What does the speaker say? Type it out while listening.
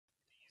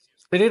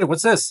Benita,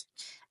 what's this?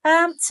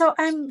 So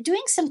I'm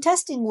doing some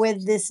testing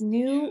with this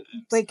new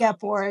breakout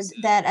board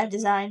that I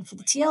designed for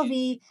the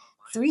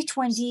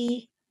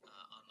TLV320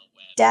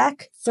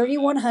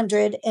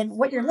 DAC3100. And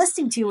what you're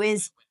listening to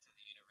is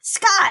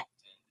Scott.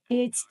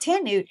 It's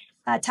Tanute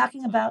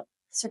talking about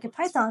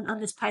CircuitPython on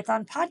this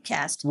Python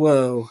podcast.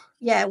 Whoa.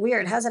 Yeah,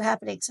 weird. How's it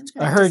happening? So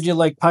I heard you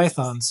like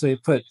Python, so you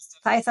put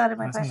Python in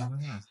my Python.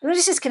 Let me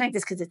just disconnect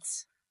this because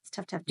it's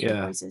tough to have two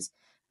voices.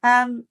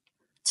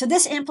 So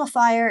this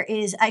amplifier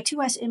is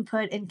I2S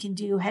input and can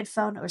do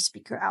headphone or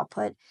speaker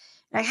output.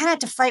 And I had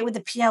to fight with the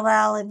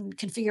PLL and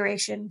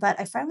configuration, but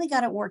I finally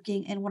got it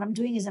working. And what I'm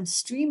doing is I'm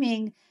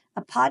streaming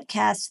a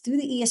podcast through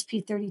the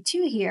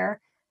ESP32 here.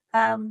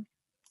 I've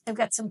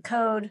got some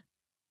code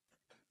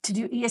to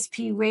do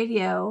ESP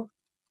radio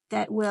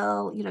that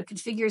will,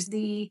 configures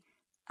the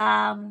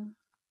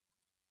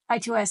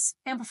I2S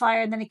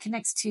amplifier, and then it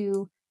connects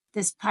to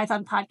this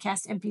Python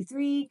podcast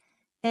MP3,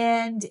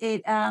 and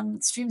it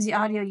streams the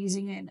audio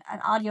using an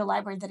audio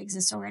library that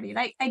exists already.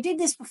 And I did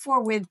this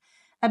before with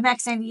a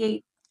Max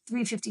 98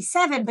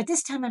 357, but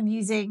this time I'm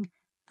using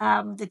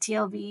the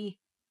TLV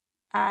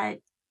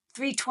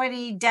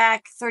 320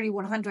 DAC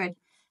 3100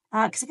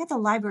 because I got the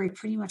library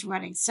pretty much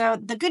running. So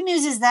the good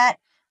news is that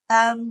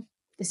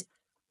this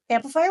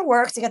amplifier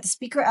works. I got the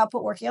speaker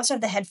output working. I also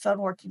have the headphone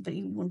working, but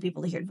you wouldn't be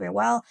able to hear it very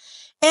well.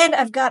 And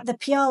I've got the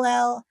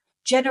PLL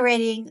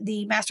generating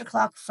the master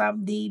clock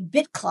from the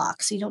bit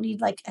clock. So you don't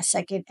need like a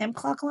second M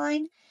clock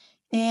line.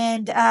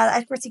 And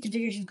of course, the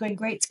configuration is going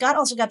great. Scott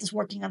also got this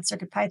working on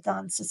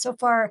CircuitPython. So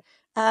far,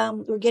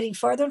 we're getting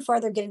farther and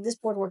farther getting this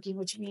board working,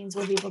 which means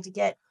we'll be able to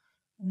get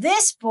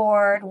this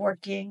board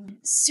working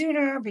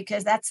sooner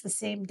because that's the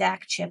same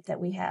DAC chip that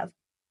we have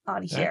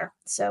on here.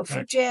 So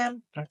Fruit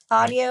Jam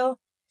audio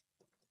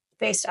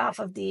based off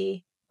of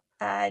the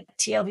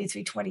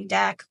TLV320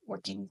 DAC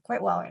working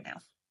quite well right now.